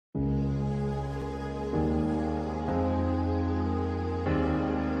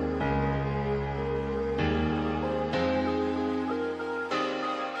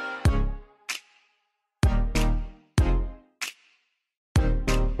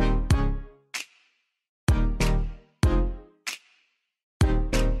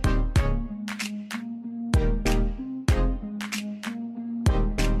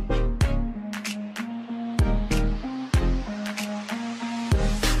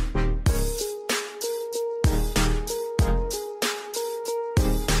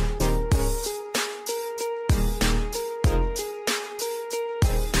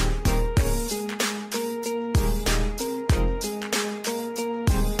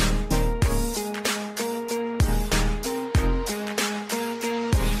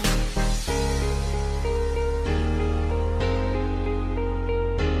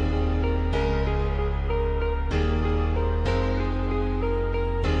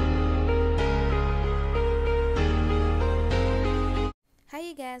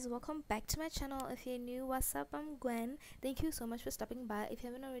Hey guys, welcome back to my channel. If you're new, what's up? I'm Gwen. Thank you so much for stopping by. If you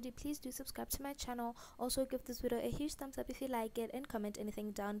haven't already, please do subscribe to my channel. Also give this video a huge thumbs up if you like it and comment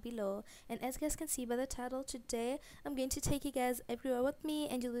anything down below. And as you guys can see by the title, today I'm going to take you guys everywhere with me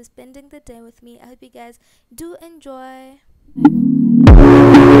and you'll be spending the day with me. I hope you guys do enjoy.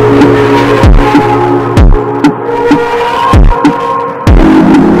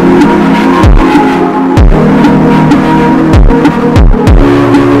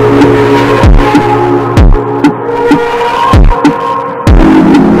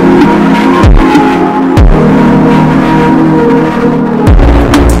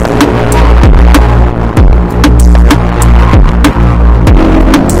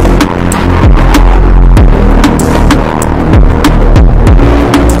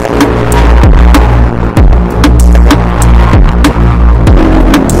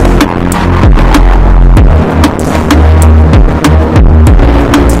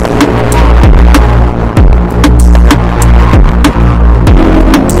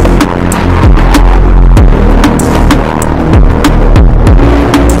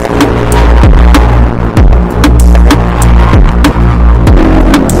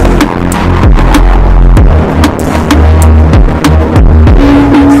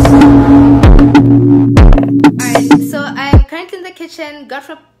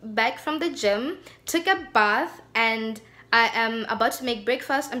 Back from the gym, took a bath, and I am about to make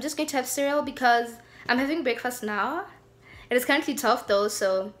breakfast. I'm just going to have cereal because I'm having breakfast now. It is currently 12 though,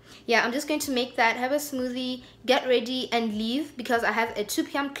 so yeah, I'm just going to make that, have a smoothie, get ready and leave because I have a 2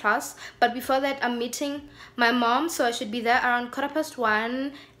 p.m. class. But before that, I'm meeting my mom, so I should be there around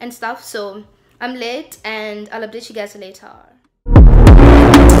 1:15 and stuff. So I'm late and I'll update you guys later.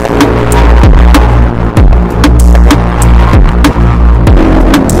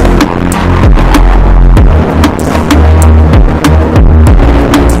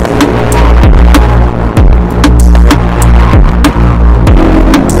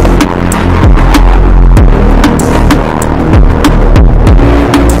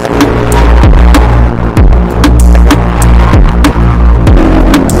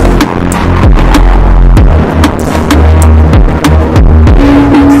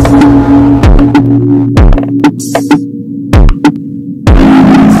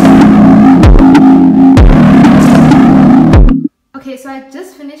 So I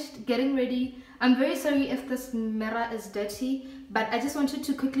just finished getting ready. I'm very sorry if this mirror is dirty, but I just wanted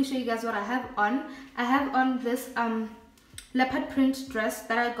to quickly show you guys what I have on. I have on this leopard print dress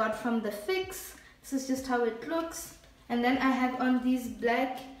that I got from the Fix. This is just how it looks. And then I have on these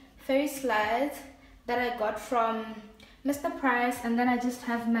black fairy slides that I got from Mr. Price. And then I just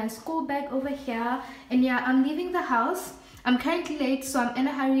have my school bag over here. And yeah, I'm leaving the house. I'm currently late, so I'm in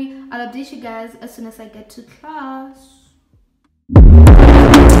a hurry. I'll update you guys as soon as I get to class.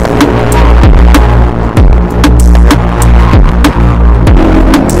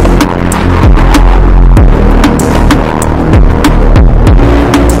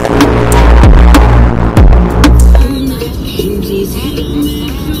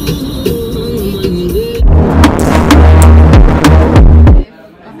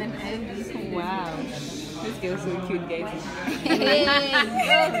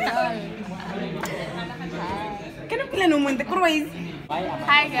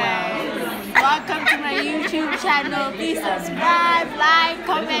 Hi guys, welcome to my YouTube channel. Please subscribe, like,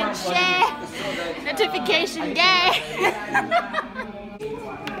 comment, share, notification gay.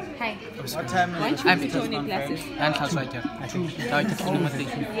 Hi. What time is it? I'm Tony classes. And class right here.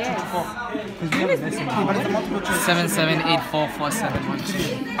 Yes.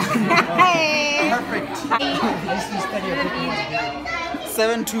 77844712. Perfect.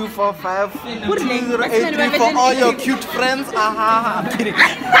 7245 2083 for all your cute friends. I'm kidding.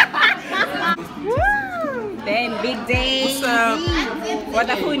 Then big day. What's up? What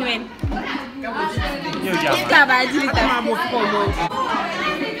the phone win?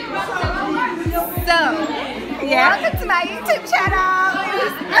 So, yeah. Welcome to my YouTube channel.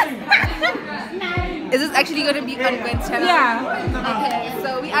 Is this actually going to be on Gwen's channel? Yeah. Okay,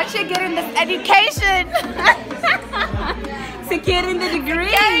 so we actually getting this education. Securing the degree.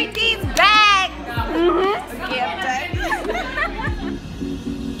 Securing these bags. Okay, I'm done.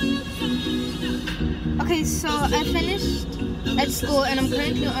 Okay, so I finished at school and I'm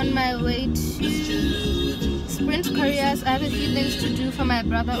currently on my way to Sprint Careers. I have a few things to do for my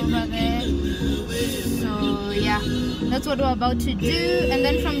brother over there. So yeah, that's what we're about to do. And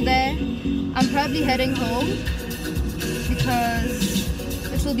then from there, I'm probably heading home because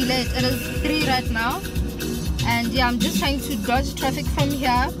it will be late. It is 3 right now. And yeah, I'm just trying to dodge traffic from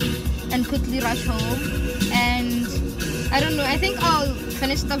here and quickly rush home. And I don't know, I think I'll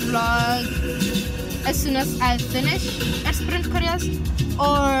finish the vlog as soon as I finish at Sprint Couriers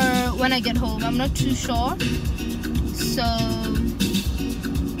or when I get home. I'm not too sure. So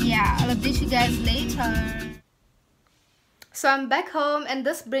yeah, I'll update you guys later. So I'm back home, and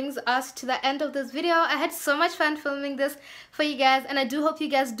this brings us to the end of this video. I had so much fun filming this for you guys, and I do hope you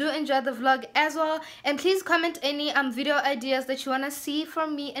guys do enjoy the vlog as well. And please comment any video ideas that you want to see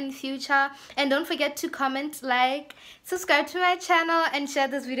from me in future, and don't forget to comment, like, subscribe to my channel, and share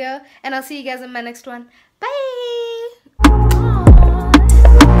this video. And I'll see you guys in my next one. Bye.